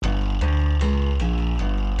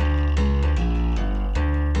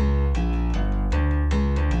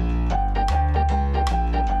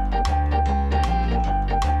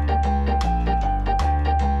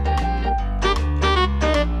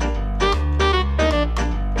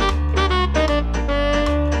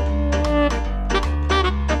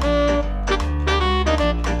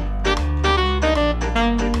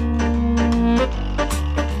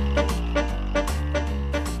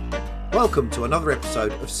Welcome to another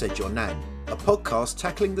episode of Said Your Nan, a podcast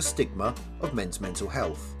tackling the stigma of men's mental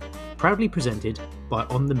health. Proudly presented by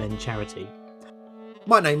On The Men charity.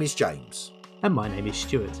 My name is James. And my name is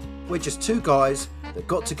Stuart. We're just two guys that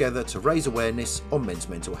got together to raise awareness on men's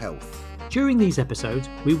mental health. During these episodes,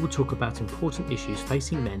 we will talk about important issues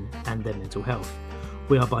facing men and their mental health.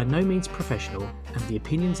 We are by no means professional, and the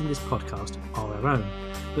opinions in this podcast are our own,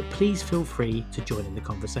 but please feel free to join in the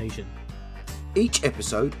conversation. Each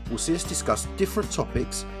episode will see us discuss different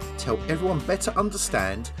topics to help everyone better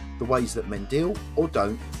understand the ways that men deal or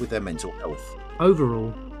don't with their mental health.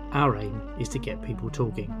 Overall, our aim is to get people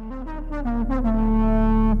talking.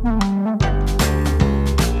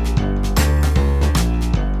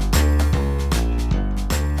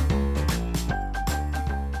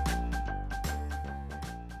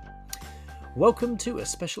 Welcome to a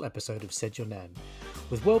special episode of Said Your Nan.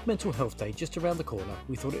 With World Mental Health Day just around the corner,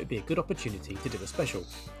 we thought it would be a good opportunity to do a special.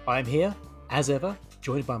 I am here, as ever,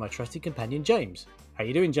 joined by my trusted companion James. How are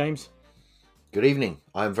you doing, James? Good evening.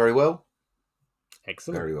 I am very well.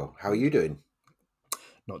 Excellent. Very well. How are you doing?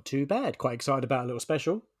 Not too bad. Quite excited about a little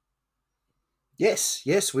special. Yes,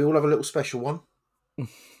 we all have a little special one.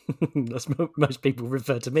 That's what most people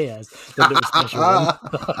refer to me as, the little special one.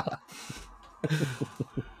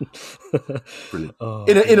 Brilliant.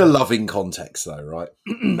 In a loving context, though, right?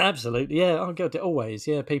 Absolutely, yeah. I'll go to always.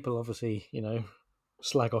 Yeah, people obviously,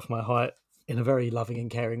 slag off my height in a very loving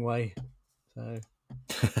and caring way. So,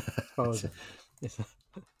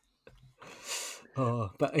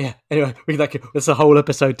 but yeah. Anyway, it's a whole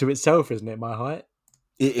episode to itself, isn't it? My height.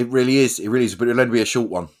 It really is. It really is. But it'll only be a short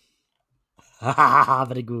one.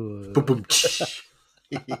 Very good.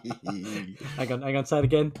 Hang on. Say it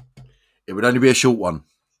again. It would only be a short one.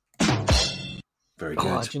 Very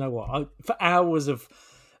good. Do you know what? For hours of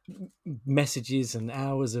messages and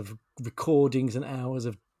hours of recordings and hours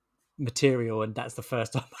of material, and that's the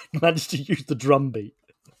first time I managed to use the drum beat.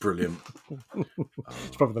 Brilliant.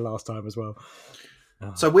 It's probably the last time as well.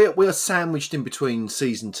 So we're sandwiched in between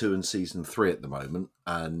season 2 and season 3 at the moment,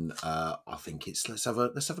 and I think let's have a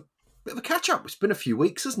bit of a catch up. It's been a few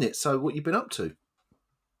weeks, hasn't it? So what you been up to?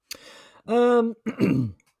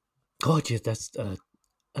 God, yeah, that's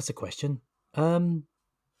a question.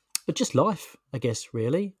 But just life, I guess.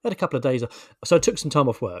 Really, had a couple of days off. So I took some time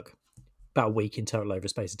off work, about a week in total over a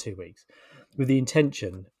space of 2 weeks, with the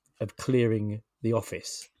intention of clearing the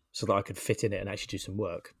office so that I could fit in it and actually do some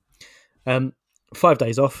work. 5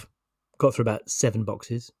 days off, got through about 7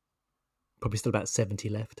 boxes, probably still about 70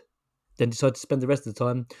 left. Then decided to spend the rest of the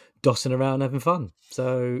time dossing around having fun.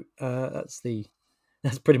 So that's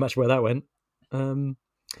pretty much where that went.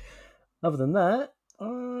 Other than that,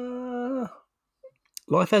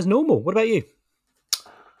 life as normal. What about you?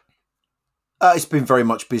 It's been very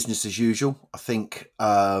much business as usual. I think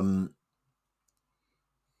I'm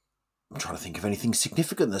trying to think of anything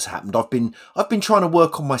significant that's happened. I've been trying to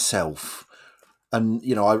work on myself, and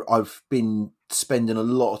I've been spending a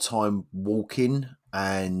lot of time walking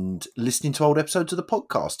and listening to old episodes of the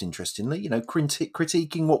podcast. Interestingly,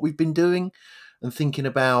 critiquing what we've been doing and thinking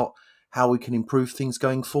about how we can improve things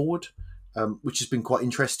going forward. Which has been quite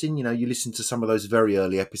interesting. You listen to some of those very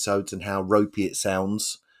early episodes and how ropey it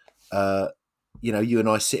sounds. You and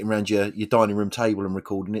I sitting around your dining room table and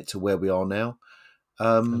recording it to where we are now.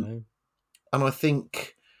 And I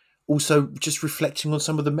think also just reflecting on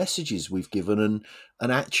some of the messages we've given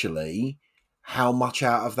and actually how much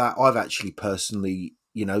out of that I've actually personally,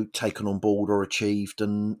 taken on board or achieved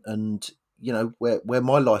and where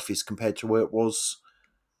my life is compared to where it was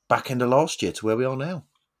back end of last year to where we are now.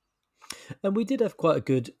 And we did have quite a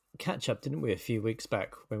good catch-up, didn't we, a few weeks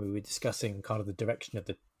back when we were discussing kind of the direction of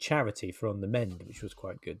the charity for On The Mend, which was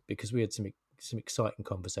quite good because we had some exciting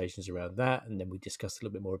conversations around that, and then we discussed a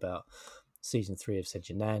little bit more about season 3 of Said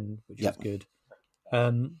Your Nan, which was good.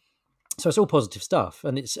 So it's all positive stuff,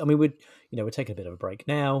 and we're taking a bit of a break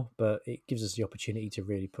now, but it gives us the opportunity to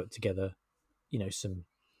really put together, some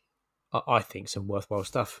worthwhile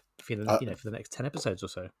stuff for the next 10 episodes or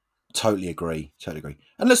so. Totally agree.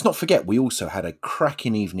 And let's not forget, we also had a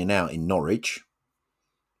cracking evening out in Norwich.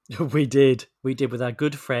 We did with our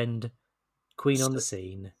good friend, Queen on the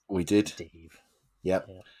Scene. We did. Steve. Yep.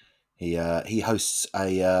 Yeah. He hosts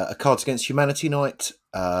a Cards Against Humanity night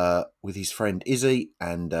with his friend Izzy,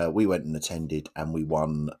 and we went and attended, and we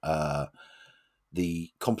won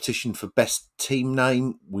the competition for best team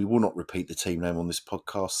name. We will not repeat the team name on this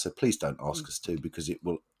podcast, so please don't ask us to, because it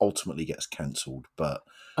will ultimately get us cancelled. But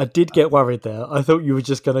I did get worried there. I thought you were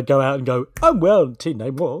just going to go out and go, "Oh well, team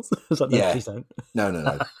name was." I was like, no, please don't. No,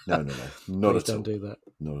 not please at all. Don't do that.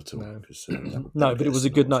 Not at all. No, but it was a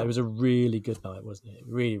good night. It was a really good night, wasn't it?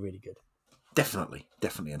 Really, really good. Definitely,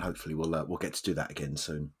 and hopefully we'll get to do that again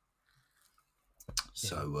soon.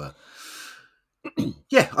 So,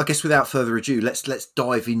 yeah, I guess without further ado, let's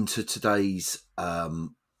dive into today's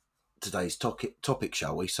topic,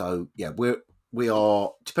 shall we? So, yeah, we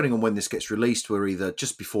are, depending on when this gets released, we're either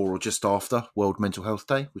just before or just after World Mental Health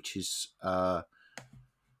Day, which is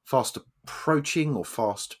fast approaching or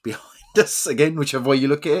fast behind us again, whichever way you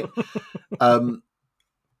look at it. And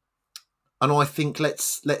I think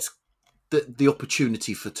the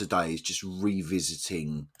opportunity for today is just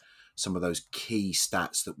revisiting some of those key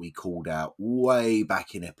stats that we called out way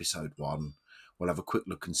back in episode 1. We'll have a quick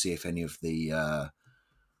look and see if any of the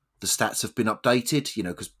stats have been updated,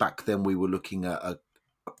 because back then we were looking at a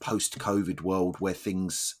post-COVID world where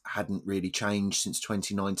things hadn't really changed since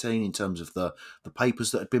 2019 in terms of the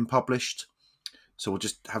papers that had been published. So we'll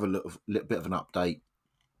just have a little bit of an update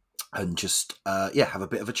and just have a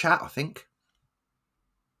bit of a chat, I think.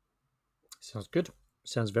 Sounds good.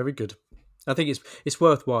 Sounds very good. I think it's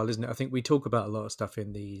worthwhile, isn't it? I think we talk about a lot of stuff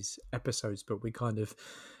in these episodes, but we kind of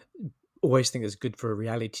always think it's good for a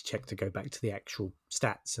reality check to go back to the actual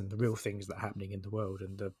stats and the real things that are happening in the world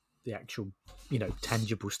and the actual,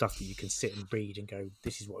 tangible stuff that you can sit and read and go,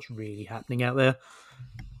 this is what's really happening out there.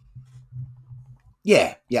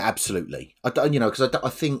 Yeah, absolutely. Because I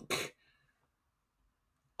think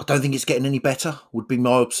I don't think it's getting any better, would be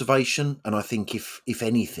my observation. And I think if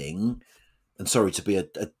anything, and sorry to be a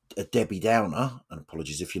Debbie Downer, and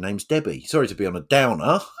apologies if your name's Debbie, sorry to be on a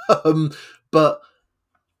downer, but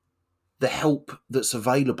the help that's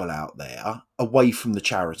available out there, away from the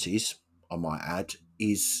charities, I might add,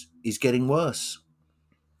 is getting worse.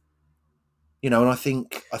 And I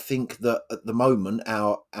think that at the moment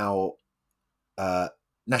our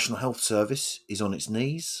National Health Service is on its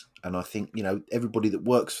knees, and I think everybody that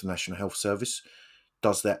works for the National Health Service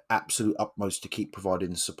does their absolute utmost to keep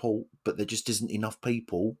providing the support, but there just isn't enough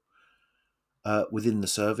people within the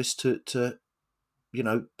service to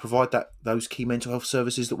provide those key mental health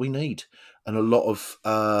services that we need, and a lot of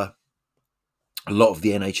the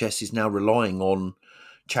NHS is now relying on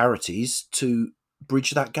charities to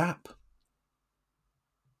bridge that gap.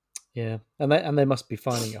 Yeah, and they must be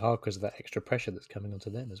finding it hard because of that extra pressure that's coming onto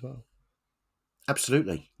them as well.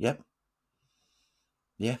 Absolutely, yeah,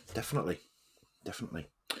 definitely.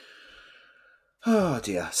 Oh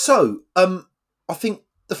dear. So, I think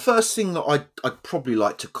the first thing that I'd probably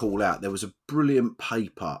like to call out, there was a brilliant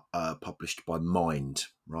paper published by Mind,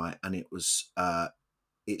 right, and it was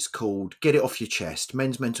it's called "Get It Off Your Chest: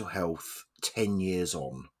 Men's Mental Health 10 Years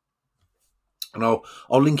On." And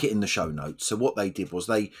I'll link it in the show notes. So what they did was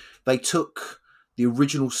they took the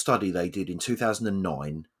original study they did in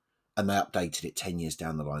 2009 and they updated it 10 years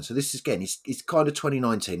down the line. So this is, again, it's kind of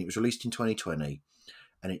 2019. It was released in 2020,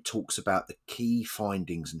 and it talks about the key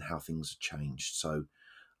findings and how things have changed. So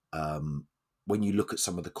when you look at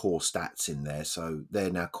some of the core stats in there, so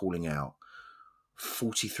they're now calling out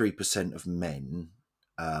 43% of men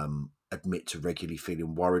admit to regularly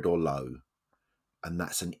feeling worried or low. And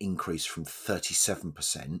that's an increase from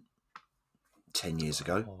 37% 10 years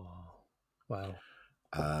ago. Oh, wow.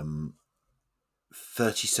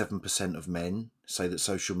 37% of men say that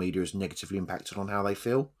social media has negatively impacted on how they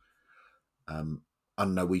feel. I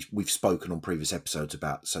know we've spoken on previous episodes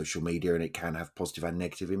about social media, and it can have positive and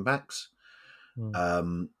negative impacts.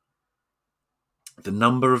 The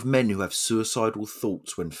number of men who have suicidal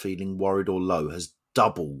thoughts when feeling worried or low has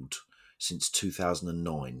doubled since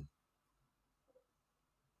 2009.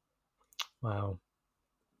 Wow.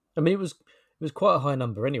 I mean, it was quite a high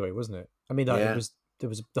number anyway, wasn't it? I mean, there was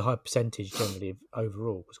the high percentage generally of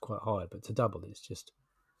overall was quite high, but to double it's just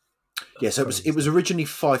so it was originally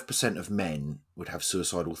 5% of men would have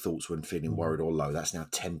suicidal thoughts when feeling worried or low. That's now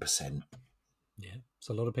 10%. Yeah, it's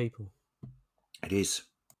a lot of people. It is.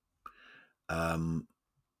 So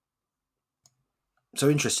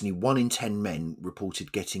interestingly, 1 in 10 men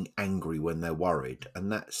reported getting angry when they're worried,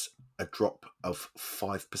 and that's a drop of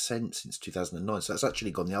 5% since 2009. So that's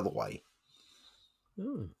actually gone the other way.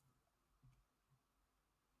 I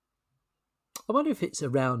wonder if it's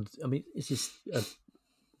around. I mean, it's just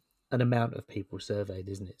an amount of people surveyed,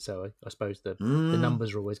 isn't it? So I suppose the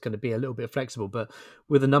numbers are always going to be a little bit flexible, but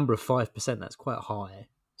with a number of 5%, that's quite high.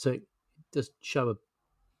 So it does show a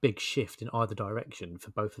big shift in either direction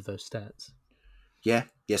for both of those stats. Yeah.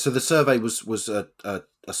 So the survey was a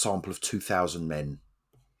sample of 2,000 men.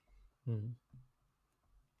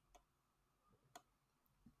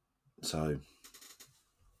 So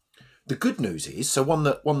the good news is, so one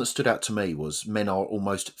that stood out to me was men are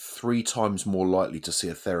almost 3 times more likely to see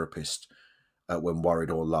a therapist when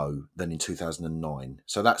worried or low than in 2009.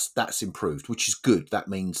 So that's improved, which is good. That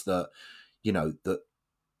means that that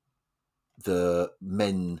the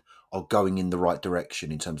men are going in the right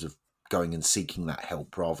direction in terms of going and seeking that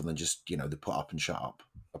help rather than just, the put up and shut up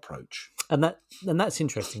approach. And that's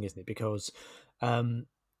interesting, isn't it? Because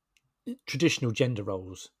traditional gender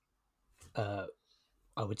roles, I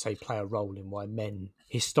would say, play a role in why men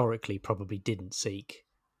historically probably didn't seek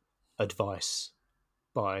advice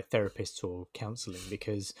by therapists or counselling,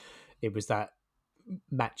 because it was that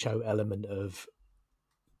macho element of,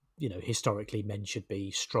 historically men should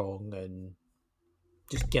be strong and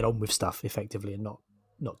just get on with stuff effectively and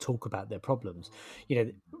not talk about their problems.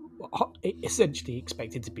 Essentially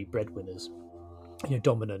expected to be breadwinners,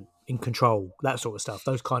 dominant, in control, that sort of stuff.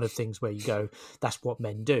 Those kind of things where you go, that's what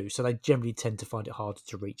men do. So they generally tend to find it harder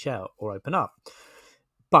to reach out or open up.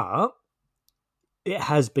 But it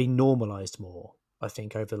has been normalised more, I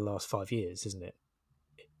think, over the last 5 years, isn't it?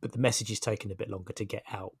 But the message is taking a bit longer to get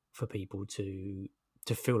out for people to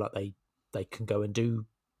feel like they can go and you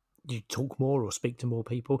talk more or speak to more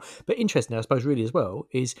people. But interesting, I suppose, really as well,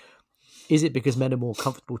 is it because men are more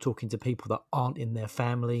comfortable talking to people that aren't in their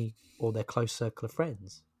family or their close circle of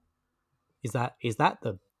friends? Is that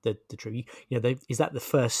the truth? Is that the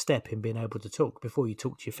first step in being able to talk before you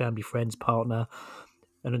talk to your family, friends, partner,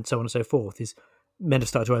 and so on and so forth? Is men have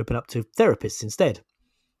started to open up to therapists instead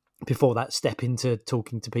before that step into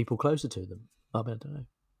talking to people closer to them? I don't know.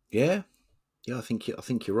 Yeah, I think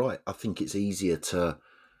you're right. I think it's easier to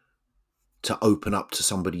open up to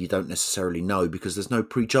somebody you don't necessarily know because there's no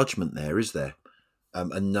prejudgment there, is there?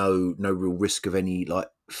 And no real risk of any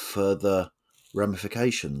further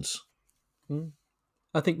ramifications.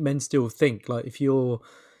 I think men still think if you're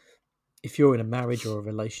in a marriage or a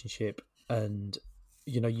relationship and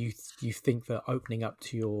you think that opening up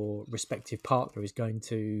to your respective partner is going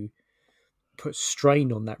to put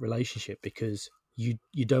strain on that relationship because you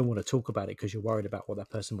don't want to talk about it because you're worried about what that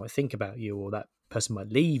person might think about you, or that person might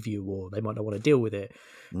leave you, or they might not want to deal with it.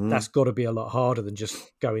 That's got to be a lot harder than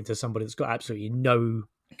just going to somebody that's got absolutely no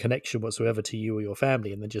connection whatsoever to you or your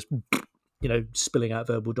family and then just spilling out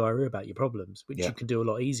verbal diarrhea about your problems, which you can do a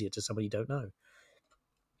lot easier to somebody you don't know.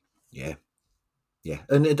 Yeah,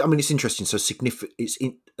 and I mean it's interesting. So significant. It's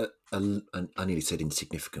I nearly said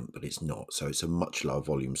insignificant, but it's not. So it's a much lower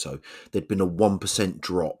volume. So there'd been a 1%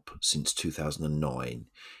 drop since 2009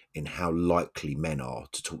 in how likely men are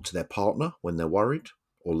to talk to their partner when they're worried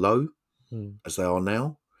or low, as they are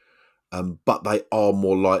now. But they are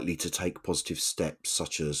more likely to take positive steps,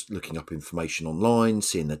 such as looking up information online,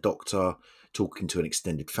 seeing their doctor, talking to an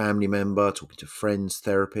extended family member, talking to friends,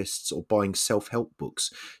 therapists, or buying self-help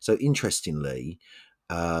books. So interestingly,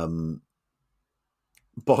 buying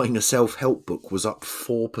a self-help book was up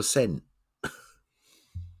 4%.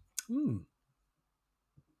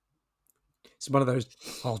 It's one of those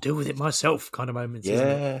I'll deal with it myself kind of moments, isn't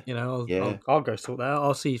it? I'll go sort that out.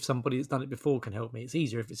 I'll see if somebody that's done it before can help me. It's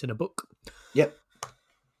easier if it's in a book. Yep.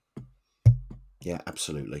 Yeah,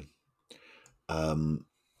 absolutely.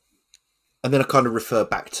 And then I kind of refer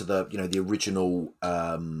back to the original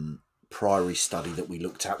Priory study that we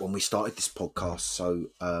looked at when we started this podcast.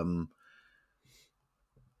 So, and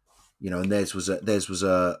theirs was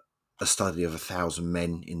a study of 1,000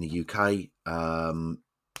 men in the UK.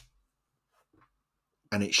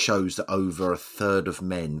 And it shows that over a third of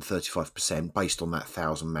men, 35%, based on that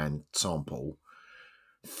 1,000-man sample,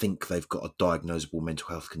 think they've got a diagnosable mental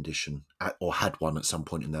health condition or had one at some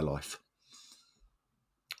point in their life.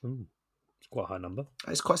 It's quite a high number.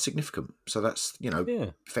 It's quite significant. So that's,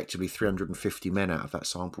 effectively 350 men out of that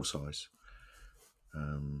sample size.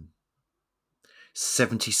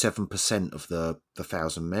 77% of the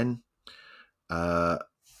 1,000 men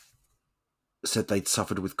said they'd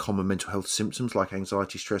suffered with common mental health symptoms like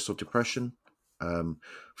anxiety, stress, or depression.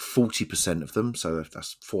 40% of them, so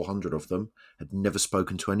that's 400 of them, had never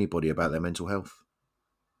spoken to anybody about their mental health.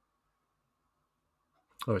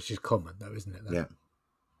 Oh, it's just common though, isn't it? Yeah.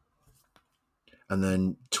 And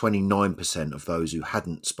then 29% of those who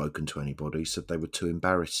hadn't spoken to anybody said they were too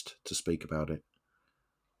embarrassed to speak about it.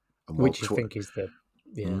 And which you think is the...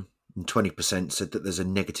 Yeah. And 20% said that there's a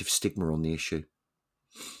negative stigma on the issue.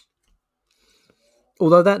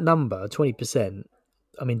 Although that number, 20%,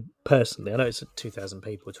 I mean, personally, I know it's 2,000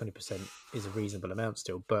 people, 20% is a reasonable amount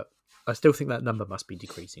still, but I still think that number must be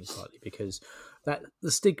decreasing slightly because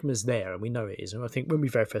the stigma's there and we know it is. And I think when we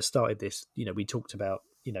very first started this, we talked about,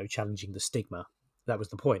 challenging the stigma. That was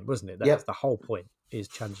the point, wasn't it? That was the whole point, is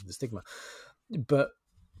challenging the stigma. But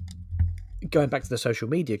going back to the social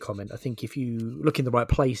media comment, I think if you look in the right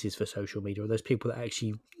places for social media, or those people that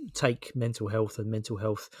actually take mental health and mental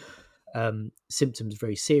health symptoms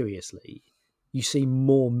very seriously, you see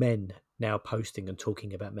more men now posting and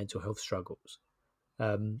talking about mental health struggles.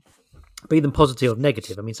 Be them positive or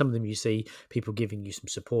negative. I mean, some of them you see people giving you some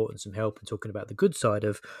support and some help and talking about the good side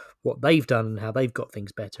of what they've done and how they've got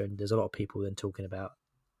things better. And there's a lot of people then talking about,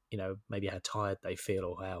 maybe how tired they feel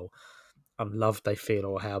or how unloved they feel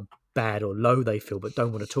or how bad or low they feel, but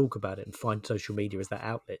don't want to talk about it and find social media as that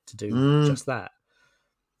outlet to do just that.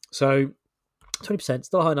 So 20%,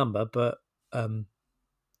 still a high number, but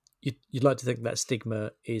you'd like to think that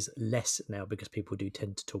stigma is less now because people do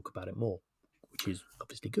tend to talk about it more, which is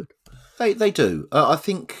obviously good. They do. I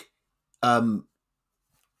think the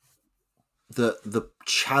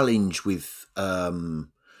challenge with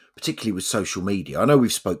particularly with social media. I know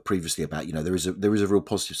we've spoke previously about there is a real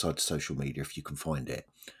positive side to social media if you can find it.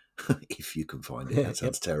 If you can find it, that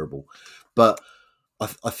sounds terrible. But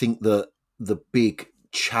I think that the big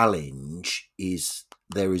challenge is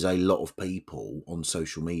there is a lot of people on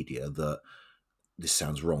social media that, this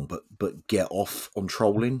sounds wrong, but get off on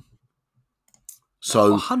trolling.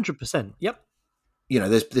 So 100%. Yep.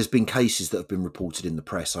 There's been cases that have been reported in the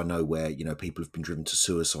press, I know, where, people have been driven to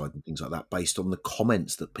suicide and things like that based on the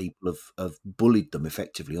comments that people have bullied them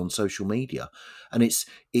effectively on social media. And it's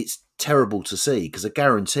terrible to see, because I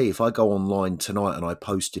guarantee if I go online tonight and I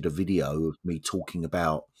posted a video of me talking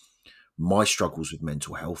about my struggles with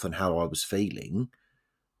mental health and how I was feeling,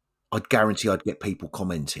 I'd guarantee I'd get people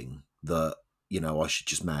commenting that, I should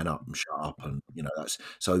just man up and shut up. And, that's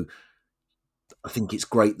so. I think it's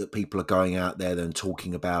great that people are going out there and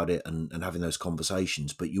talking about it and having those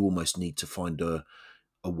conversations, but you almost need to find a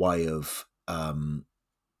way of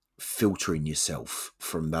filtering yourself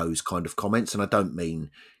from those kind of comments. And I don't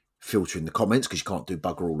mean filtering the comments, because you can't do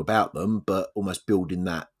bugger all about them, but almost building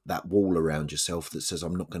that wall around yourself that says,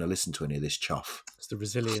 I'm not going to listen to any of this chuff. It's the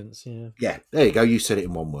resilience, yeah. Yeah, there you go. You said it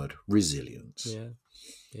in one word, resilience.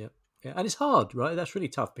 Yeah. And it's hard, right? That's really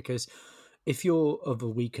tough, because if you're of a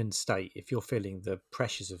weakened state, if you're feeling the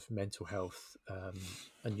pressures of mental health,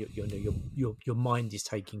 and your mind is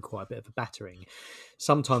taking quite a bit of a battering,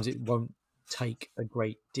 sometimes it won't take a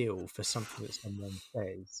great deal for something that someone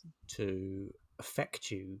says to affect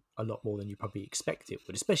you a lot more than you probably expect it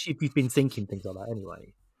would, especially if you've been thinking things like that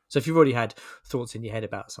anyway. So if you've already had thoughts in your head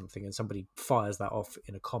about something and somebody fires that off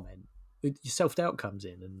in a comment, your self-doubt comes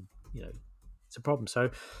in, and it's a problem. So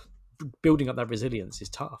building up that resilience is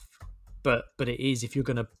tough. But it is, if you're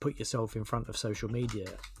going to put yourself in front of social media,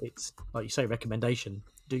 it's like you say, recommendation,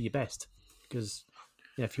 do your best, because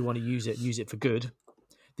if you want to use it for good.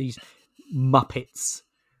 These Muppets,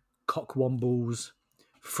 cockwombles,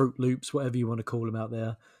 Fruit Loops, whatever you want to call them out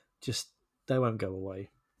there, they won't go away.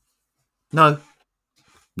 No,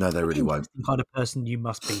 they really won't. The kind of person you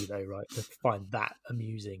must be, though, right, to find that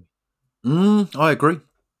amusing. I agree.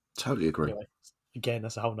 Totally agree. Anyway, again,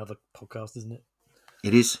 that's a whole nother podcast, isn't it?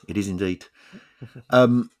 It is indeed.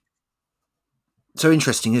 So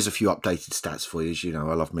interesting. Here's a few updated stats for you. As you know,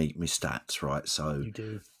 I love me stats, right? So you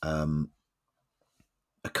do.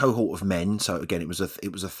 A cohort of men. So again, it was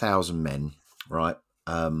 1,000 men, right?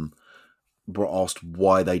 Were asked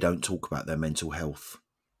why they don't talk about their mental health,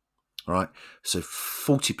 right? So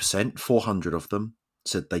 40%, 400 of them,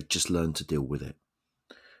 said they just learned to deal with it.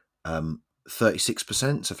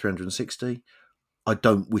 36%, so 360. I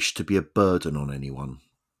don't wish to be a burden on anyone.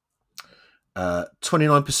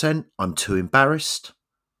 29%, I'm too embarrassed.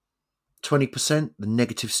 20%, the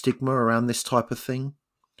negative stigma around this type of thing.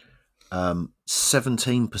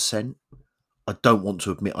 17%, I don't want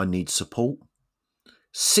to admit I need support.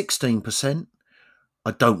 16%,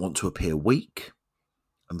 I don't want to appear weak.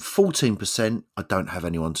 And 14%, I don't have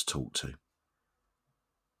anyone to talk to.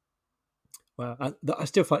 Well, I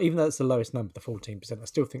still find, even though that's the lowest number, the 14%, I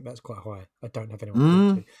still think that's quite high. I don't have anyone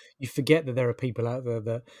to talk to. You forget that there are people out there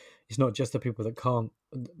that it's not just the people that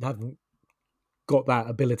haven't got that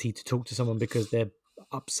ability to talk to someone because they're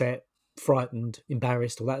upset, frightened,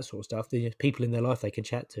 embarrassed, all that sort of stuff. There's people in their life they can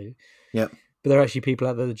chat to. Yeah. But there are actually people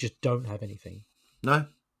out there that just don't have anything. No.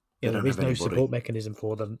 There is no support mechanism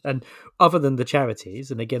for them. And other than the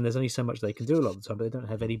charities, and again, there's only so much they can do a lot of the time, but they don't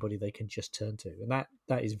have anybody they can just turn to. And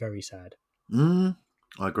that is very sad. I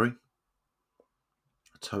agree.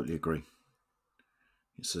 I totally agree.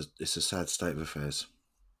 It's a sad state of affairs.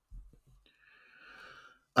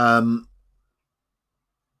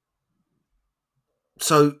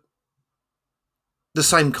 So the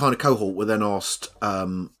same kind of cohort were then asked,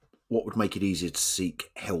 what would make it easier to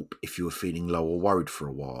seek help if you were feeling low or worried for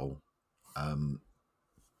a while? And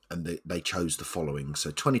they chose the following.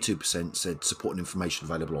 So 22% said support and information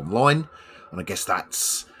available online. And I guess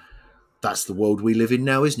that's the world we live in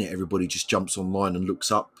now, isn't it? Everybody just jumps online and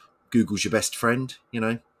looks up. Google's your best friend,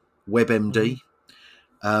 WebMD.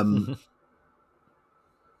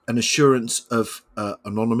 an assurance of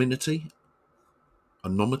anonymity.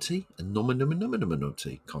 Anonymity?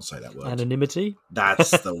 Can't say that word. Anonymity.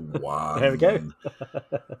 That's the one. There we go.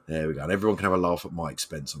 There we go. And everyone can have a laugh at my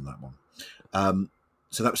expense on that one.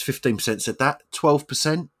 So that was 15% said that.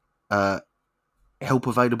 12% help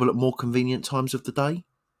available at more convenient times of the day.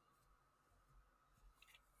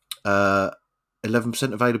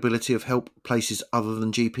 11% availability of help places other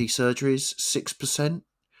than GP surgeries. 6%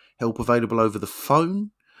 help available over the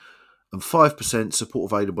phone. And 5%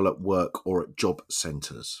 support available at work or at job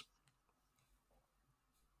centres.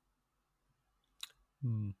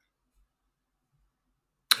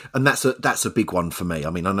 And that's a big one for me. I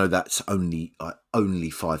mean, I know that's only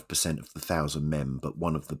 5% of the 1,000 men, but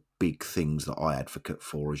one of the big things that I advocate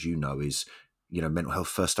for, as you know, is mental health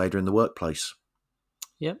first aider in the workplace.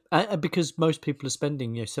 Yeah, and because most people are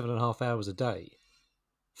spending 7.5 hours a day,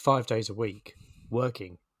 5 days a week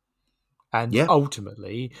working, and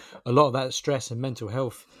ultimately a lot of that stress and mental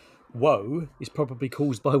health woe is probably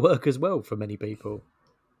caused by work as well for many people.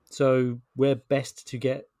 So where best to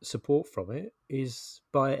get support from it is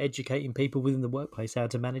by educating people within the workplace how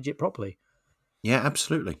to manage it properly. Yeah,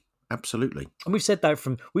 absolutely. And we've said that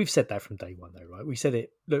from day one, though, right? We said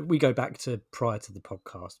it. Look, we go back to prior to the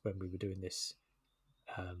podcast when we were doing this,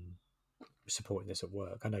 supporting this at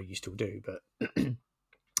work. I know you still do, but it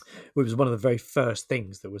was one of the very first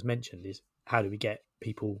things that was mentioned: is how do we get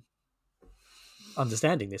people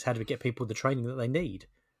understanding this? How do we get people the training that they need?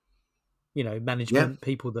 Management,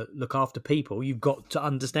 people that look after people, you've got to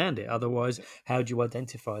understand it. Otherwise, how do you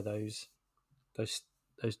identify those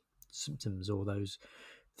symptoms or those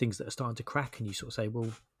things that are starting to crack? And you sort of say,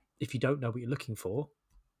 well, if you don't know what you're looking for,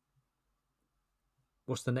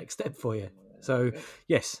 what's the next step for you? So,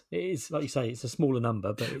 yes, it is, like you say, it's a smaller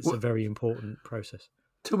number, but it's a very important process.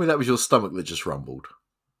 Tell me that was your stomach that just rumbled.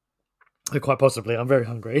 Quite possibly. I'm very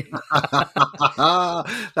hungry.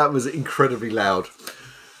 That was incredibly loud.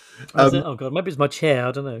 Oh God, maybe it's my chair.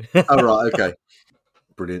 I don't know. Oh, right, okay.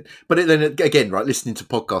 Brilliant. But then again, right, listening to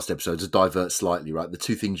podcast episodes, I divert slightly, right? The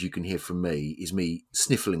two things you can hear from me is me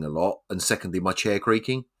sniffling a lot, and secondly, my chair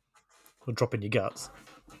creaking. Or dropping your guts.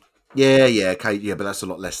 Yeah, okay, yeah, but that's a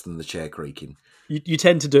lot less than the chair creaking. You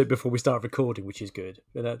tend to do it before we start recording, which is good.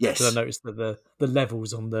 Yes. Because I noticed that the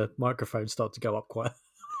levels on the microphone start to go up quite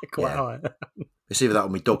high. It's either that or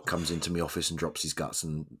my dog comes into my office and drops his guts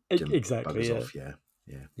and exactly buggers off.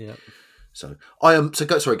 Yeah. So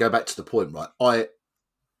go back to the point, right?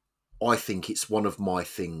 I think it's one of my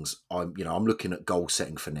things. I'm looking at goal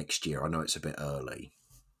setting for next year. I know it's a bit early,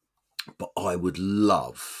 but I would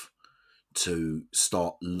love to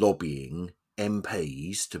start lobbying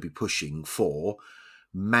MPs to be pushing for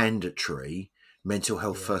mandatory mental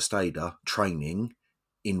health first aider training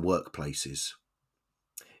in workplaces.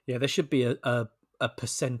 Yeah, there should be a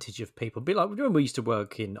percentage of people. Be like when we used to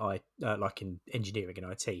work in like in engineering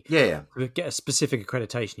and IT. Yeah. To get a specific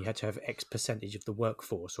accreditation, you had to have X percentage of the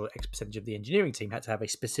workforce or X percentage of the engineering team had to have a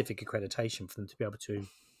specific accreditation for them to be able to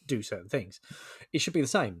do certain things. It should be the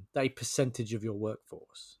same. A percentage of your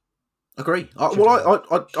workforce. Agree.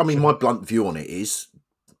 I mean, my blunt view on it is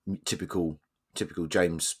typical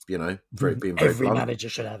James. Being very every blunt. manager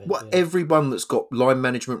should have it. Well, everyone that's got line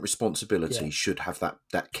management responsibility should have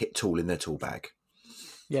that kit tool in their tool bag.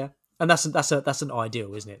 Yeah, and that's an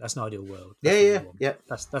ideal, isn't it? That's an ideal world. Yeah.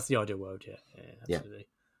 That's the ideal world. Yeah, absolutely.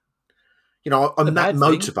 I'm that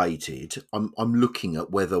motivated. I'm looking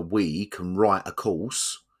at whether we can write a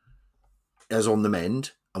course as On the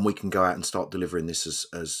Mend, and we can go out and start delivering this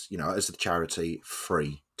as a charity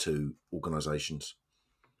free to organisations.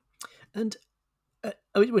 And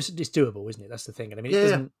it's doable, isn't it? That's the thing. And I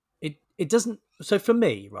mean, it doesn't. So for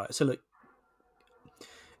me, right. So look,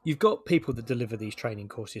 you've got people that deliver these training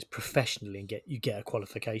courses professionally and you get a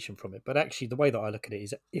qualification from it. But actually, the way that I look at it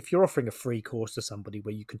is, if you're offering a free course to somebody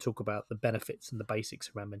where you can talk about the benefits and the basics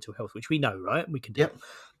around mental health, which we know, right? We can do.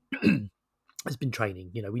 There's been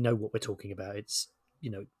training. We know what we're talking about. It's we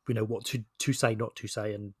know what to say, not to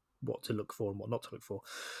say, and what to look for and what not to look for.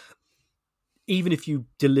 Even if you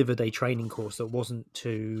delivered a training course that wasn't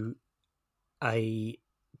to a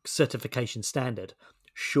certification standard,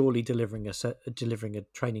 surely delivering a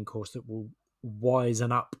training course that will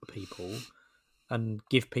wisen up people and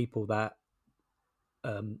give people that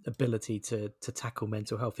ability to tackle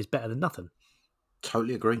mental health is better than nothing.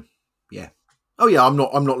 Totally agree. Yeah. Oh yeah, I'm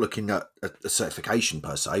not looking at a certification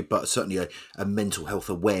per se, but certainly a mental health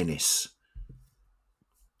awareness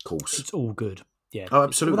course. It's all good. Yeah. Oh,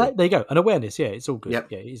 absolutely. There you go. An awareness. Yeah, it's all good. Yep.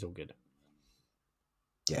 Yeah, it is all good.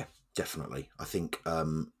 Yeah, definitely. I think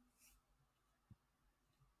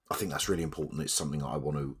that's really important. It's something I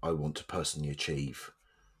want to personally achieve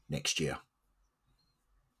next year.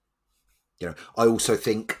 I also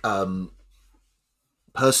think,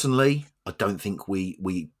 personally, I don't think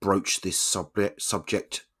we broach this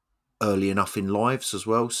subject early enough in lives as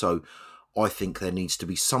well. So I think there needs to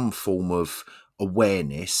be some form of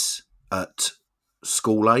awareness at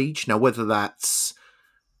school age. Now, whether that's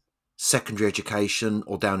secondary education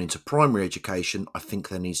or down into primary education, I think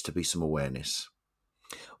there needs to be some awareness.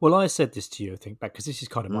 Well, I said this to you, I think, back because this is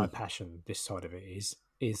kind of my passion. This side of it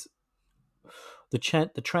is the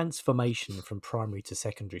transformation from primary to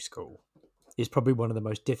secondary school is probably one of the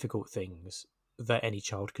most difficult things that any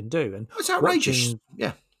child can do. And it's outrageous.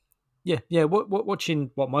 Yeah.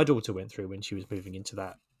 Watching what my daughter went through when she was moving into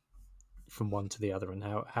that from one to the other and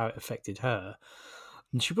how it affected her,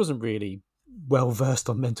 and she wasn't really well versed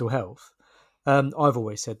on mental health. I've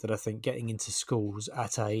always said that I think getting into schools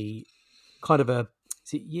at a kind of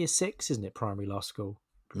is it year 6, isn't it? Primary last school.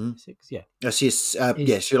 6, yeah.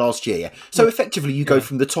 Yes, your last year, yeah. So effectively, you go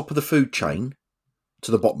from the top of the food chain to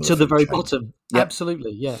the bottom of the food chain. To the very bottom. Yep.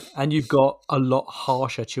 Absolutely, yeah. And you've got a lot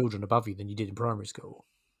harsher children above you than you did in primary school.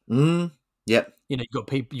 Yep.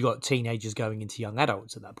 You've got teenagers going into young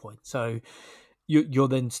adults at that point. So you're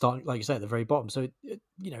then starting, like you say, at the very bottom. So,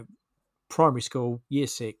 primary school, year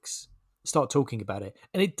 6, start talking about it.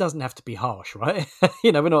 And it doesn't have to be harsh, right?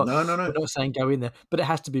 We're not We're not saying go in there, but it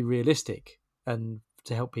has to be realistic and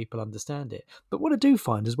to help people understand it. But what I do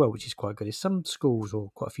find as well, which is quite good, is some schools, or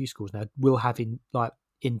quite a few schools now, will have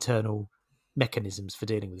internal mechanisms for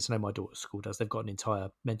dealing with this. I know my daughter's school does. They've got an entire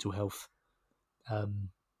mental health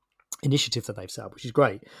initiative that they've set up, which is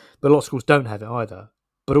great. But a lot of schools don't have it either.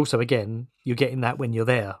 But also, again, you're getting that when you're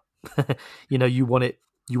there. You want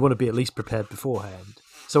to be at least prepared beforehand.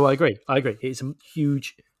 So I agree. It's a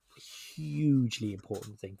hugely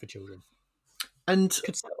important thing for children. And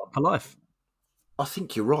could set up for life. I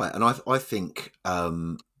think you're right. And I think,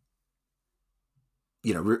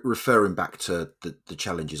 referring back to the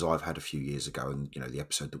challenges I've had a few years ago and, the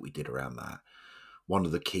episode that we did around that, one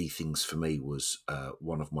of the key things for me was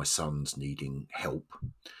one of my sons needing help.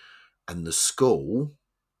 And the school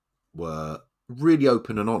were really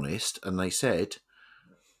open and honest. And they said,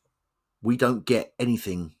 we don't get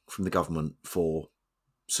anything from the government for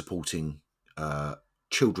supporting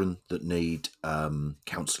children that need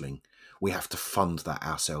counselling. We have to fund that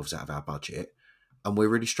ourselves out of our budget, and we're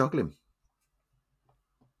really struggling.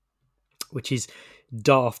 Which is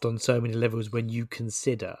daft on so many levels when you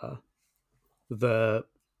consider the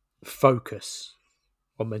focus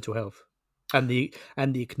on mental health and the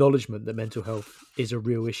acknowledgement that mental health is a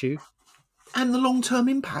real issue. And the long-term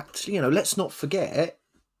impact. Let's not forget,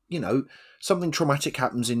 something traumatic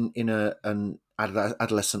happens in an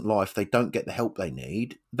adolescent life, they don't get the help they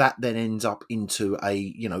need. That then ends up into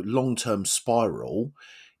a long-term spiral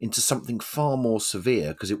into something far more severe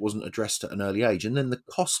because it wasn't addressed at an early age. And then the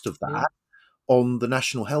cost of that on the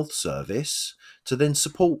National Health Service to then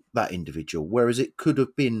support that individual, whereas it could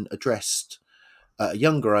have been addressed at a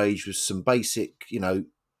younger age with some basic,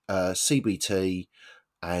 CBT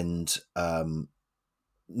and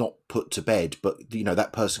not put to bed, but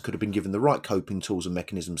that person could have been given the right coping tools and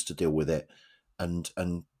mechanisms to deal with it and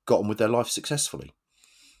got on with their life successfully.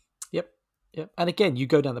 Yep. And again, you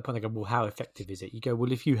go down the point and go, well, how effective is it? You go,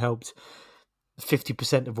 well, if you helped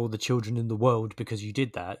 50% of all the children in the world because you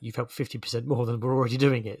did that, you've helped 50% more than we're already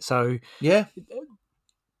doing it. So yeah,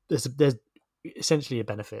 there's essentially a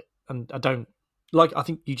benefit. And I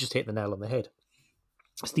think you just hit the nail on the head.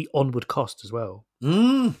 It's the onward cost as well.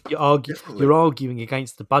 You're arguing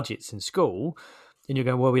against the budgets in school, and you're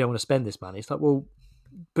going, well, we don't want to spend this money. It's like, well,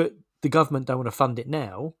 but the government don't want to fund it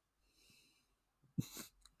now.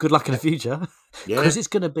 Good luck in the future, because it's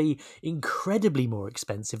going to be incredibly more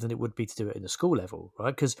expensive than it would be to do it in the school level,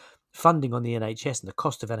 right? Because funding on the NHS and the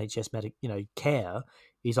cost of NHS care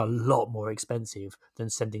is a lot more expensive than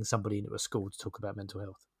sending somebody into a school to talk about mental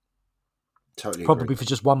health. Totally, probably agree. For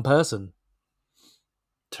just one person.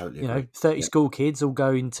 Totally, agree. 30 school kids all go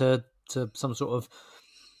into some sort of,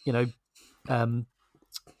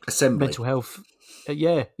 assembly mental health. Well,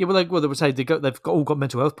 they would say they've all got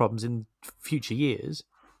mental health problems in future years.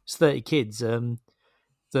 It's 30 kids that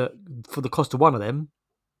for the cost of one of them,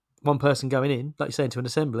 one person going in, like you say, into an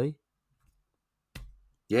assembly.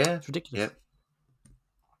 Yeah, it's ridiculous.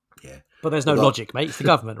 Yeah. But there's no logic, mate. It's the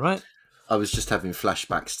government, right? I was just having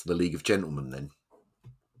flashbacks to the League of Gentlemen then.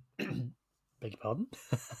 Beg your pardon?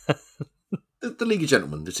 The League of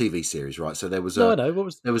Gentlemen, the TV series, right? So there was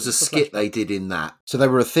a skit they did in that. So they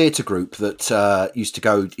were a theatre group that used to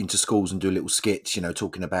go into schools and do little skits,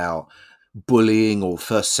 talking about bullying or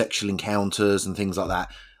first sexual encounters and things like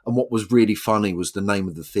that. And what was really funny was the name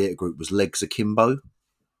of the theatre group was Legs Akimbo.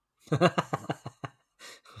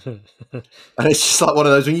 And it's just like one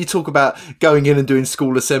of those, when you talk about going in and doing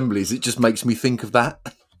school assemblies, it just makes me think of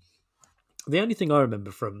that. The only thing I remember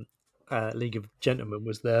from League of Gentlemen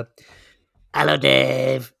was the "Hello,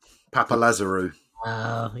 Dave." Papa Lazarou.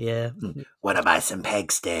 Oh, yeah. Want to buy some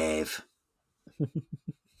pegs, Dave?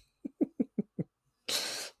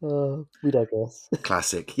 We digress.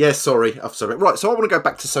 Classic. Yeah, sorry. Right, so I want to go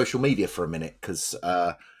back to social media for a minute because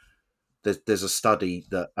there's a study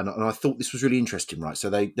that, and I thought this was really interesting, right? So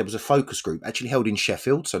there was a focus group actually held in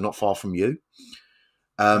Sheffield, so not far from you.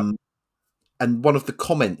 And one of the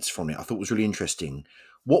comments from it I thought was really interesting.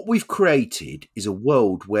 What we've created is a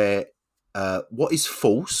world where what is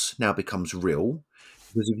false now becomes real,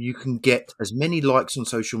 because if you can get as many likes on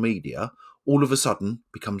social media, all of a sudden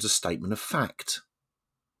becomes a statement of fact.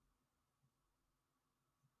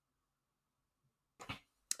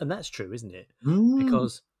 And that's true, isn't it?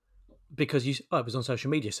 Mm. Because it was on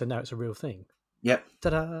social media, so now it's a real thing. Yep.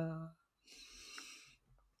 Ta-da!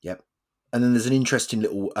 Yep. And then there's an interesting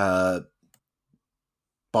little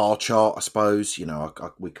bar chart, I suppose. You know,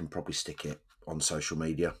 we can probably stick it on social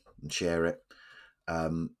media and share it.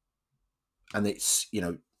 And it's, you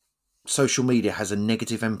know, social media has a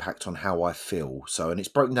negative impact on how I feel. So, and it's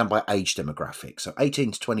broken down by age demographic. So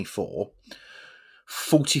 18 to 24,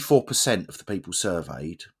 44% of the people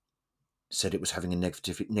surveyed said it was having a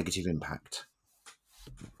negative impact.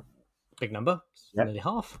 Big number. Yep. Nearly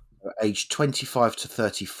half. Age 25 to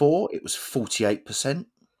 34, it was 48%.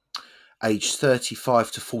 Age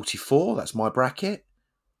 35 to 44, that's my bracket,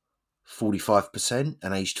 45%.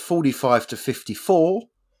 And aged 45 to 54,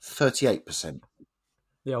 38%.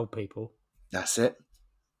 The old people. That's it.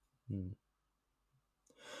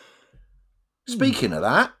 Speaking of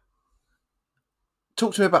that,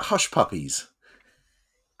 talk to me about hush puppies.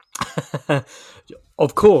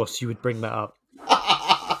 Of course you would bring that up.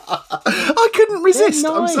 I couldn't resist.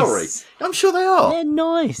 Nice. I'm sorry. I'm sure they are. They're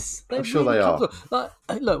nice. I'm sure they are. Like,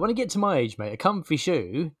 look, when I get to my age, mate, a comfy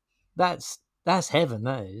shoe, that's heaven,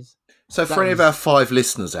 that is. So for any of our 5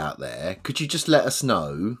 listeners out there, could you just let us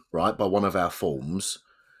know, right, by one of our forms,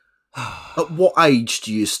 at what age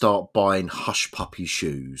do you start buying hush puppy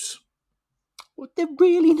shoes? Well, they're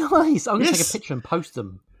really nice. I'm going to take a picture and post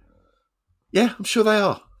them. Yeah, I'm sure they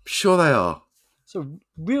are. Sure they are. It's a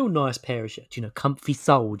real nice pair of shirts. You know, comfy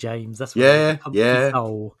sole, James. That's what comfy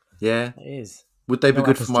sole. Yeah. It is. Would they be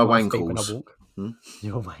good for my wankles? When I walk.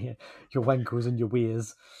 Your wankles and your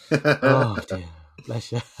weirs. Oh, dear.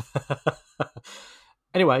 Bless you.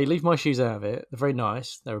 Anyway, leave my shoes out of it. They're very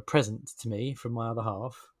nice. They're a present to me from my other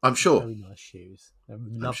half. I'm sure. Very nice shoes. They're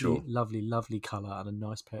lovely colour and a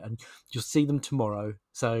nice pair. And you'll see them tomorrow.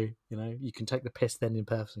 So, you know, you can take the piss then in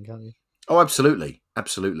person, can't you? Oh, absolutely.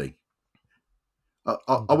 Absolutely. I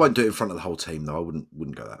won't do it in front of the whole team, though. I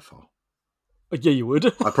wouldn't go that far. Yeah, you would.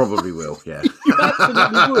 I probably will, yeah. You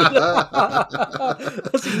absolutely would.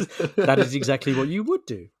 That is exactly what you would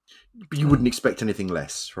do. But you wouldn't expect anything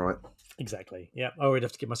less, right? Exactly. Yeah. I would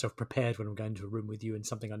have to get myself prepared when I'm going to a room with you and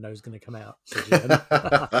something I know is going to come out. So,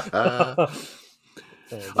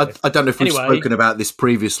 I don't know if we've spoken about this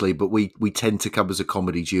previously, but we tend to come as a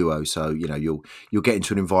comedy duo. So, you know, you'll get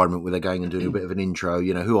into an environment where they're going and doing a bit of an intro,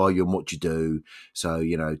 you know, who are you and what do you do? So,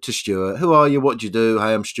 you know, to Stuart, who are you, what do you do?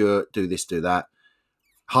 Hey, I'm Stuart, do this, do that.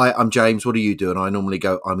 Hi, I'm James, what do you do? And I normally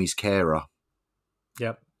go, I'm his carer.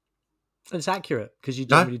 Yep. It's accurate because you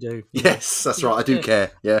generally do. Yes, that's right. I do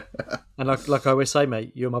care. Yeah. And like I always say,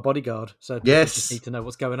 mate, you're my bodyguard. So you just need to know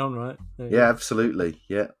what's going on, right? Yeah, absolutely.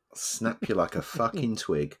 Yeah. Snap you like a fucking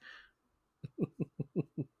twig. That's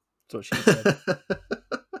what she said.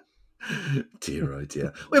 Dear, oh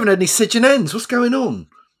dear. We haven't had any Sidge ends. What's going on?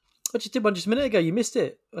 I just did one just a minute ago. You missed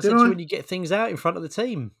it. I said to you when you get things out in front of the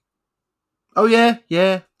team. Oh, yeah.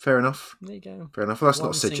 Fair enough. There you go. Fair enough. Well, that's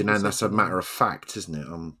not a Sidge end. That's a matter of fact, isn't it?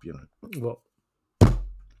 You know. What?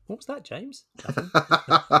 What was that, James?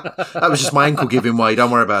 That was just my ankle giving way.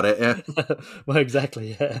 Don't worry about it. Yeah. Well,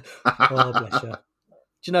 exactly. Yeah. Oh, bless you.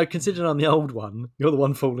 Do you know, considering I'm the old one, you're the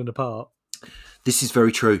one falling apart. This is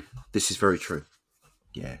very true.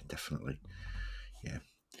 Yeah, definitely. Yeah.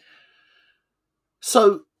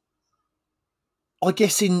 So, I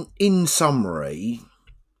guess in summary,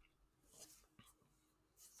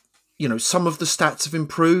 you know, some of the stats have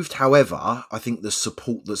improved. However, I think the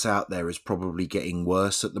support that's out there is probably getting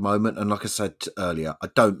worse at the moment. And like I said earlier, I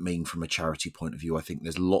don't mean from a charity point of view. I think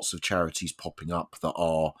there's lots of charities popping up that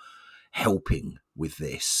are helping with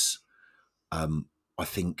this. I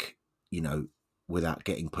think, you know, without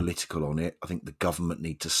getting political on it, I think the government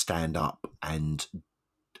need to stand up and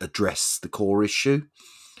address the core issue,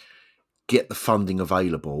 get the funding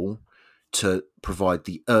available, to provide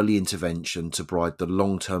the early intervention, to provide the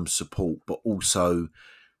long-term support, but also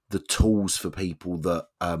the tools for people that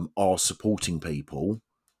are supporting people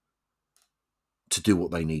to do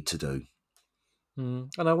what they need to do. And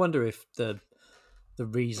I wonder if the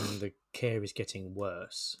reason the care is getting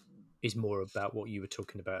worse is more about what you were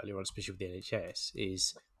talking about earlier on, especially with the NHS,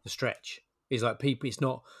 is the stretch. It's like people. It's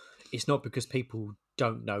not because people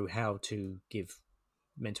don't know how to give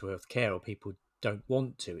mental health care or people don't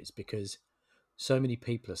want to. It's because so many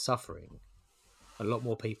people are suffering. A lot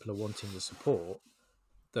more people are wanting the support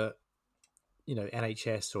that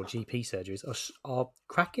NHS or GP surgeries are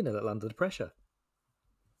cracking a little under the pressure.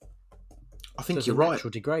 I think so you're right.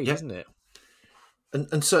 Natural degrade, yeah. Isn't it?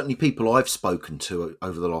 And certainly people I've spoken to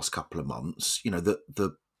over the last couple of months,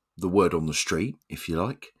 the word on the street, if you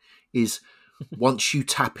like, is once you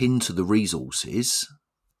tap into the resources,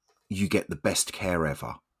 you get the best care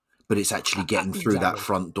ever. But it's actually getting through that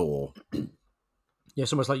front door. Yeah,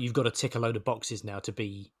 it's almost like you've got to tick a load of boxes now to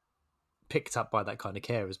be picked up by that kind of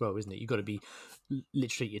care as well, isn't it? You've got to be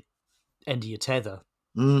literally at the end of your tether,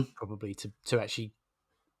 probably, to actually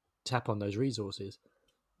tap on those resources.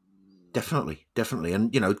 Definitely.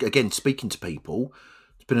 And, again, speaking to people,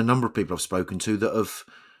 there's been a number of people I've spoken to that have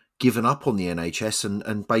given up on the NHS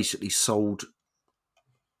and basically sold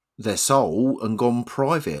their soul and gone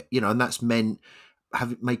private, and that's meant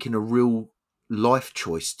making a real life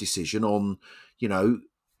choice decision on,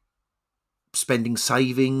 spending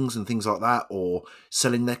savings and things like that, or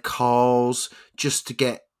selling their cars just to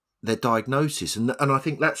get their diagnosis. And I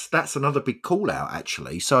think that's another big call out,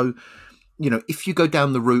 actually. So, if you go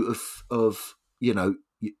down the route of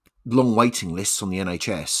long waiting lists on the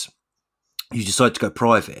NHS, you decide to go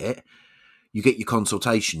private, you get your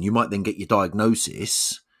consultation, you might then get your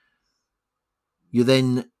diagnosis, you're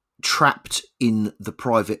then trapped in the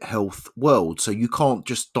private health world. So you can't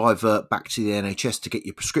just divert back to the NHS to get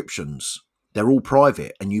your prescriptions. They're all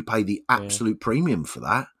private and you pay the absolute premium for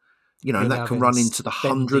that. And that can run into the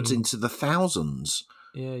hundreds, into the thousands.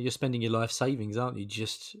 Yeah, you're spending your life savings, aren't you?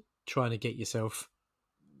 Just trying to get yourself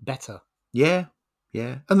better. Yeah.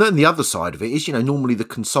 And then the other side of it is, normally the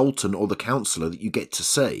consultant or the counsellor that you get to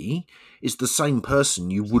see is the same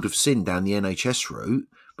person you would have seen down the NHS route,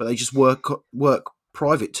 but they just work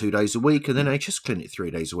private 2 days a week and then NHS clinic 3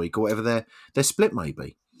 days a week, or whatever their split may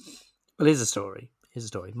be. Well, here's a story.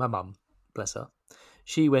 My mum, bless her,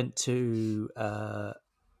 she went to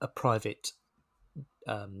a private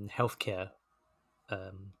healthcare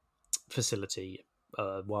facility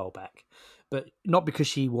a while back, but not because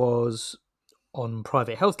she was on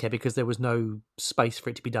private healthcare, because there was no space for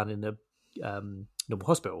it to be done in the normal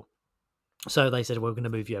hospital. So they said, well, we're going to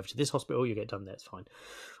move you over to this hospital. You get done there, it's fine.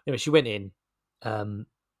 Anyway, she went in,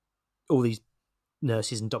 all these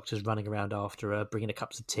nurses and doctors running around after her, bringing her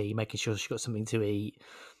cups of tea, making sure she got something to eat,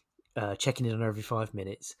 checking in on her every 5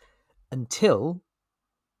 minutes, until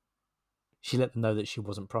she let them know that she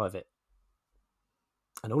wasn't private.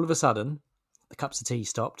 And all of a sudden, the cups of tea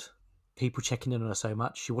stopped, people checking in on her so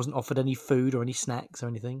much. She wasn't offered any food or any snacks or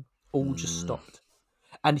anything. All just stopped.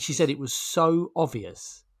 And she said it was so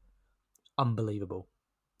obvious. Unbelievable.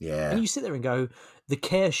 Yeah. And you sit there and go, the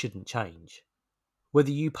care shouldn't change.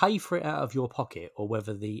 Whether you pay for it out of your pocket or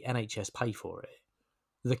whether the NHS pay for it,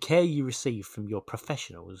 the care you receive from your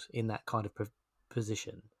professionals in that kind of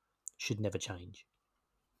position should never change.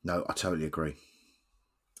 No, I totally agree.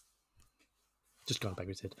 Just going back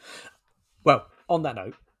with it. Well, on that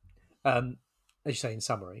note, as you say, in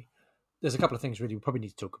summary, there's a couple of things really we probably need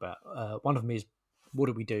to talk about. One of them is, what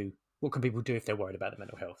do we do? What can people do if they're worried about their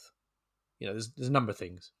mental health? There's a number of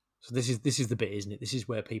things. So this is the bit, isn't it? This is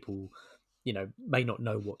where people, may not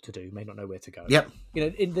know what to do, may not know where to go. Yep.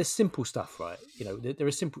 In the simple stuff, right?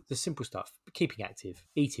 There's simple stuff: keeping active,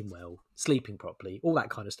 eating well, sleeping properly, all that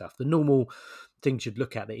kind of stuff. The normal things you'd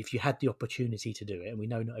look at that if you had the opportunity to do it, and we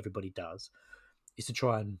know not everybody does, is to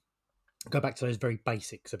try and go back to those very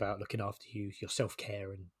basics about looking after you, your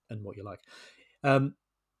self-care and what you like. I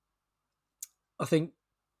think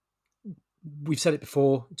we've said it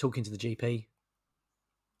before, talking to the GP,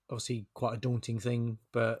 obviously quite a daunting thing,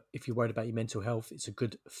 but if you're worried about your mental health, it's a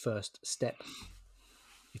good first step.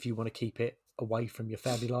 If you want to keep it away from your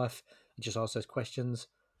family life, just ask those questions.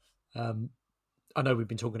 I know we've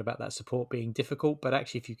been talking about that support being difficult, but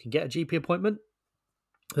actually if you can get a GP appointment,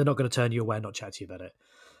 they're not going to turn you away and not chat to you about it.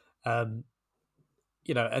 And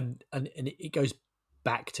it goes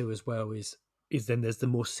back to, as well, is then there's the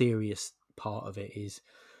more serious part of it, is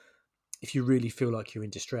if you really feel like you're in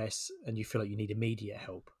distress and you feel like you need immediate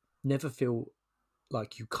help, never feel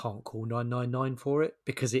like you can't call 999 for it,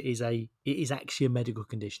 because it is actually a medical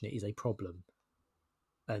condition. It is a problem,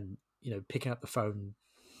 and picking up the phone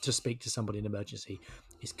to speak to somebody in an emergency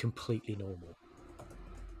is completely normal.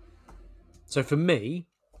 So for me,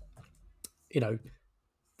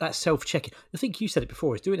 that self-checking, I think you said it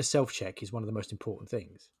before, is doing a self-check is one of the most important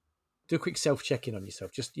things. Do a quick self-check-in on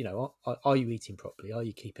yourself. Just, are you eating properly? Are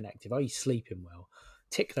you keeping active? Are you sleeping well?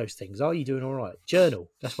 Tick those things. Are you doing all right? Journal.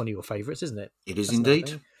 That's one of your favourites, isn't it? It is That's another indeed.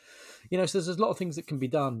 thing. So there's a lot of things that can be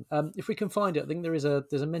done. If we can find it, I think there's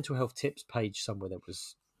a mental health tips page somewhere that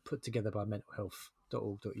was put together by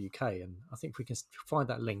mentalhealth.org.uk, and I think if we can find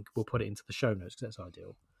that link, we'll put it into the show notes because that's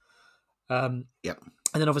ideal. Yep.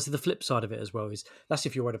 And then obviously the flip side of it as well is that's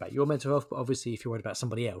if you're worried about your mental health, but obviously if you're worried about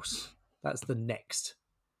somebody else, that's the next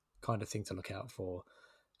kind of thing to look out for.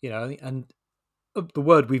 And the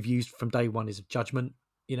word we've used from day one is judgment.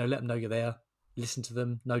 Let them know you're there, listen to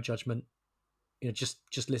them, no judgment.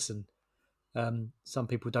 Just listen. Some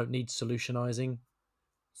people don't need solutionizing.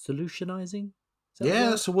 Solutionizing?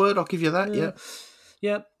 That's a word. I'll give you that.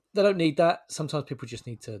 Yeah, they don't need that. Sometimes people just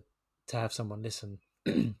need to have someone listen.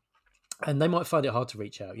 And they might find it hard to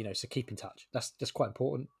reach out, so keep in touch. That's quite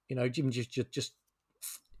important. Even just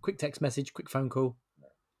quick text message, quick phone call,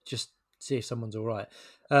 just see if someone's all right.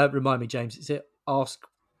 Remind me, James, is it ask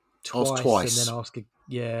twice. And then ask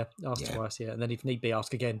twice, and then if need be,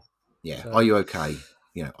 ask again. Yeah. Are you okay?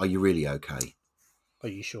 Are you really okay? Are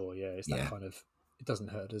you sure? Yeah, it's that kind of. It doesn't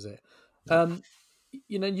hurt, does it? No.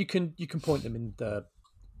 You can point them in the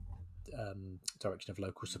direction of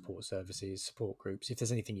local support services, support groups. If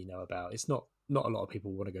there's anything about, it's not a lot of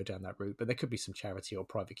people want to go down that route, but there could be some charity or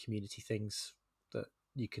private community things that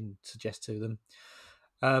you can suggest to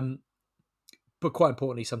them. But quite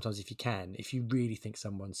importantly, sometimes if you really think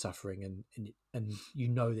someone's suffering and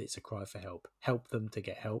that it's a cry for help them to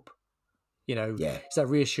get help. It's that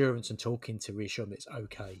reassurance and talking to reassure them it's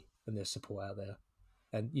okay and there's support out there.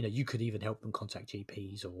 And, you could even help them contact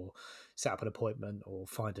GPs or set up an appointment or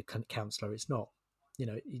find a counsellor. It's not,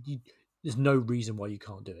 there's no reason why you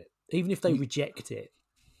can't do it. Even if they reject it,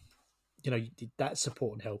 that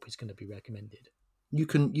support and help is going to be recommended. You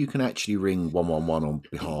can actually ring 111 on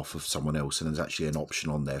behalf of someone else, and there's actually an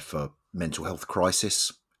option on there for mental health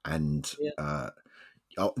crisis. And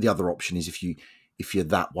the other option is if you're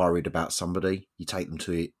that worried about somebody, you take them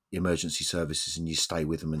to emergency services and you stay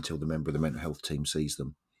with them until the member of the mental health team sees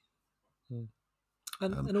them.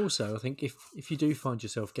 And also, I think if you do find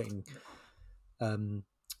yourself getting, I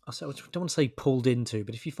don't want to say pulled into,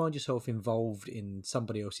 but if you find yourself involved in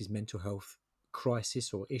somebody else's mental health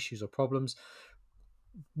crisis or issues or problems,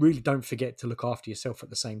 really don't forget to look after yourself at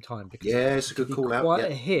the same time, because it's a good call out.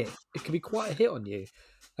 It can be quite a hit on you,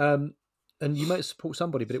 and you might support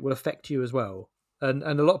somebody, but it will affect you as well. And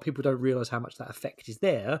a lot of people don't realise how much that effect is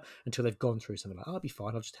there until they've gone through something like, I'll be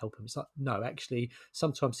fine, I'll just help them. It's like, no, actually,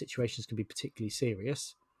 sometimes situations can be particularly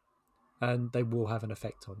serious and they will have an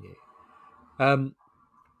effect on you.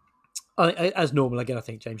 As normal, again, I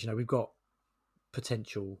think, James, we've got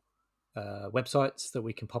potential websites that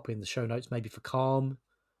we can pop in the show notes, maybe for Calm.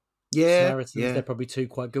 Samaritans, they're probably two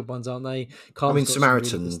quite good ones, aren't they?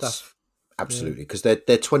 Samaritans, really stuff. Absolutely, because they're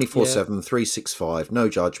 24/7, 365, no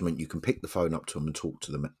judgment. You can pick the phone up to them and talk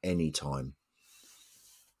to them at any time.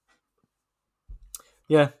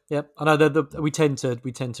 Yeah. I know we tend to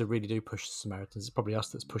really do push Samaritans. It's probably us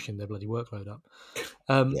that's pushing their bloody workload up.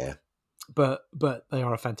 But they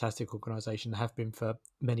are a fantastic organisation, have been for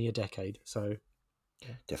many a decade. So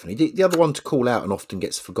definitely. The other one to call out and often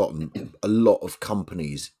gets forgotten, a lot of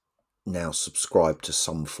companies now subscribe to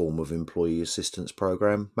some form of employee assistance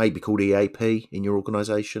program, maybe called EAP in your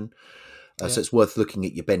organisation. So it's worth looking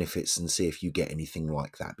at your benefits and see if you get anything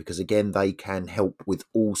like that, because again, they can help with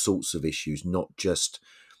all sorts of issues, not just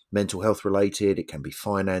mental health related. It can be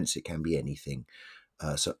finance, it can be anything.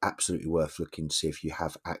 So absolutely worth looking to see if you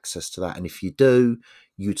have access to that. And if you do,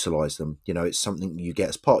 utilise them. It's something you get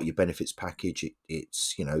as part of your benefits package.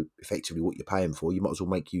 It's, effectively what you're paying for. You might as well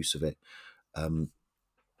make use of it.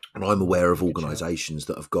 And I'm aware of organisations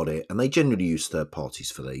that have got it, and they generally use third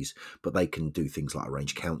parties for these, but they can do things like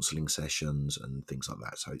arrange counselling sessions and things like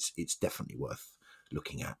that. So it's definitely worth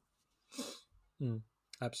looking at.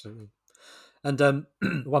 Absolutely. And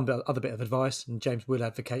other bit of advice, and James will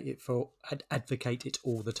advocate it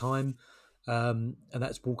all the time, and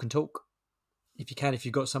that's walk and talk. If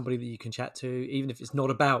you've got somebody that you can chat to, even if it's not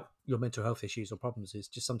about your mental health issues or problems, it's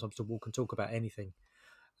just sometimes to walk and talk about anything.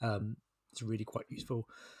 It's really quite useful.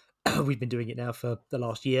 We've been doing it now for the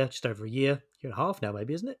last year, just over a year and a half now,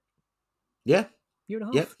 maybe, isn't it? Yeah. Year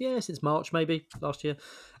and a half? Yeah, since March, maybe, last year.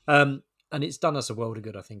 And it's done us a world of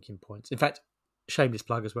good, I think, in points. In fact, shameless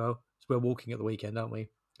plug as well. So we're walking at the weekend, aren't we,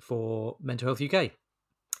 for Mental Health UK.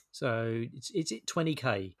 So it's at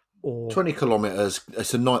 20k or 20 kilometres.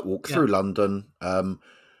 It's a night walk Yeah. through London.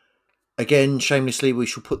 Again, shamelessly, we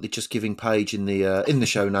shall put the Just Giving page in the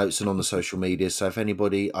show notes and on the social media. So if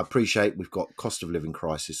anybody, I appreciate we've got cost of living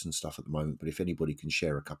crisis and stuff at the moment, but if anybody can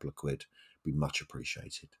share a couple of quid, it'd be much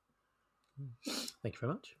appreciated. Thank you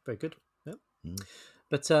very much. Very good. Yep. Mm.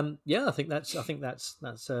 But yeah, I think that's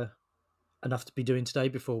enough to be doing today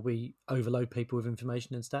before we overload people with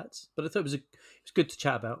information and stats. But I thought it was good to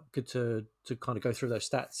chat about. Good to kind of go through those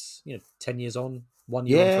stats. 10 years on, 1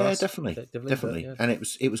 year on for us. Definitely. But, yeah. And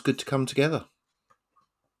it was good to come together.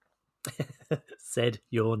 Said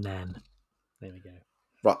your nan. There we go.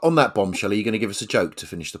 Right, on that bombshell, are you going to give us a joke to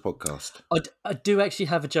finish the podcast? I do actually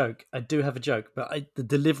have a joke. But the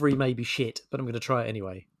delivery may be shit, but I'm going to try it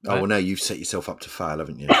anyway. Oh, well, now you've set yourself up to fail,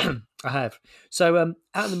 haven't you? I have. So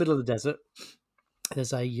out in the middle of the desert,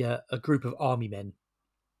 there's a group of army men.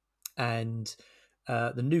 And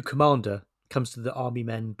the new commander comes to the army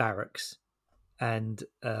men barracks. And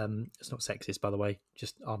it's not sexist, by the way.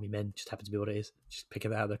 Just army men. Just happens to be what it is. Just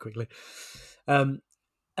picking that out there quickly. And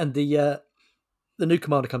the new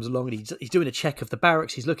commander comes along and he's doing a check of the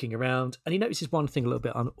barracks. He's looking around and he notices one thing a little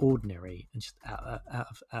bit unordinary and just out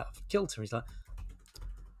of kilter. He's like,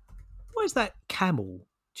 why is that camel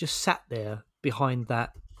just sat there behind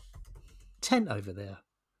that tent over there?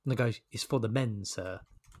 And they go, it's for the men, sir.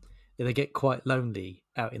 Yeah, they get quite lonely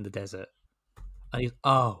out in the desert. And he's,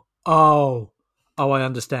 oh, I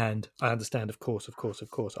understand. Of course.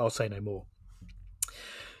 I'll say no more.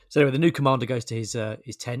 So anyway, the new commander goes to his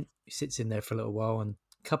tent. He sits in there for a little while, and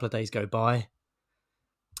a couple of days go by.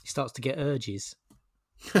 He starts to get urges.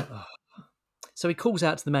 So he calls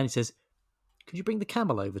out to the man. He says, "Could you bring the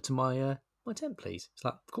camel over to my tent, please?" He's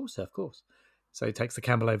like, "Of course, sir, of course." So he takes the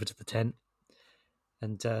camel over to the tent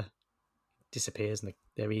and disappears. And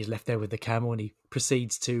there he is, left there with the camel, and he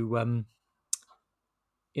proceeds to,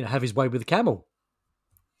 have his way with the camel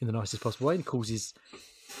in the nicest possible way. And he calls his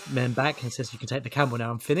men back and says, "You can take the camel now.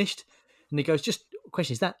 I'm finished." And he goes, "Just a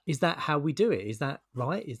question: is that how we do it? Is that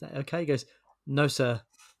right? Is that okay?" He goes, "No, sir.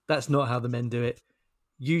 That's not how the men do it.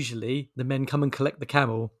 Usually, the men come and collect the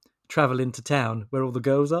camel, travel into town where all the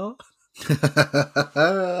girls are."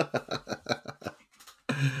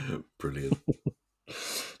 Brilliant.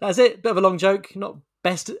 That's it. Bit of a long joke. Not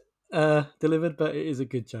best delivered, but it is a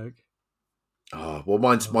good joke. Oh, well,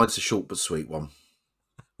 mine's a short but sweet one.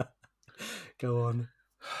 Go on.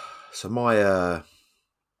 So my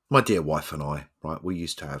dear wife and I, right, we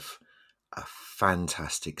used to have a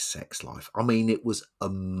fantastic sex life. I mean, it was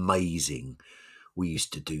amazing. We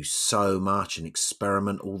used to do so much and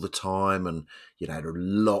experiment all the time, and had a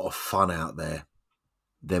lot of fun out there.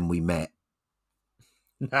 Then we met.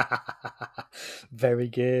 Very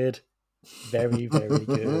good. Very, very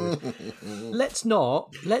good. Let's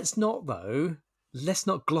not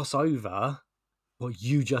gloss over what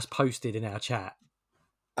you just posted in our chat.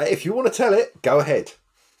 If you want to tell it, go ahead.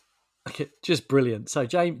 Okay, just brilliant. So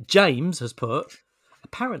James has put,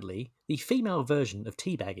 apparently the female version of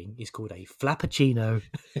teabagging is called a flappuccino.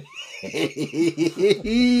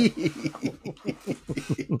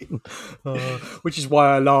 Which is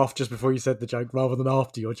why I laughed just before you said the joke rather than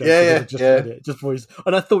after your joke. Yeah. Read it just before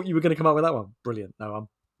and I thought you were going to come up with that one. Brilliant. No,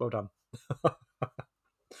 well done.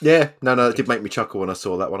 Yeah, no, it did make me chuckle when I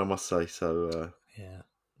saw that one, I must say. So yeah,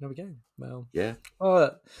 there we go. Well, yeah.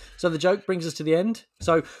 So the joke brings us to the end.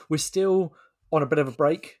 So we're still on a bit of a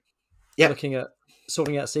break. Yeah, looking at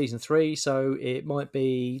sorting out season 3. So it might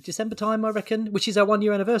be December time, I reckon, which is our 1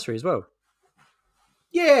 year anniversary as well.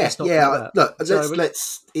 Yeah. Look,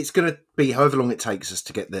 let's. It's going to be however long it takes us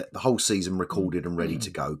to get the whole season recorded and ready to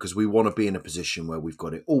go, because we want to be in a position where we've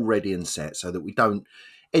got it all ready and set, so that we don't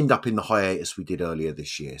end up in the hiatus we did earlier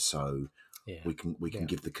this year. So we can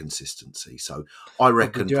give the consistency. So I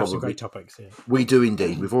reckon we do probably have some great topics. Yeah. We do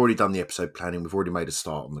indeed. We've already done the episode planning. We've already made a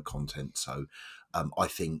start on the content. So I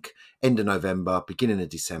think end of November, beginning of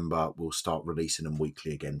December, we'll start releasing them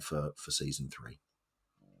weekly again for season 3.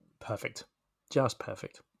 Perfect. Just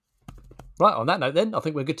perfect. Right, on that note then, I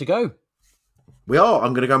think we're good to go. We are.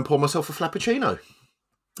 I'm going to go and pour myself a flappuccino.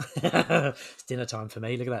 It's dinner time for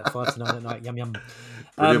me. Look at that, 5 to 9 at night. Yum, yum.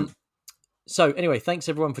 So anyway, thanks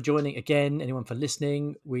everyone for joining again, anyone for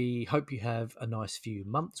listening. We hope you have a nice few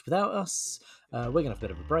months without us. We're going to have a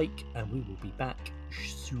bit of a break and we will be back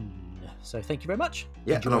soon. So thank you very much.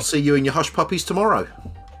 Yeah, enjoy. And I'll see you and your hush puppies tomorrow.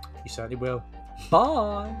 You certainly will.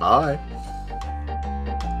 Bye. Bye.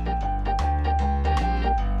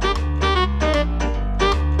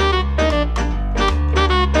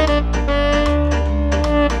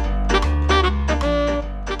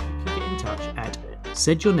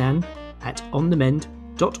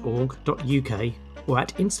 Saidyournan@onthemend.org.uk or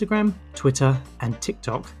at Instagram, Twitter, and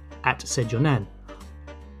TikTok at SaidYourNan.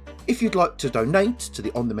 If you'd like to donate to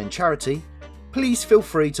the On the Mend charity, please feel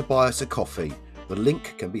free to buy us a coffee. The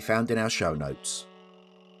link can be found in our show notes.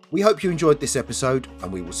 We hope you enjoyed this episode,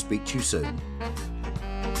 and we will speak to you soon.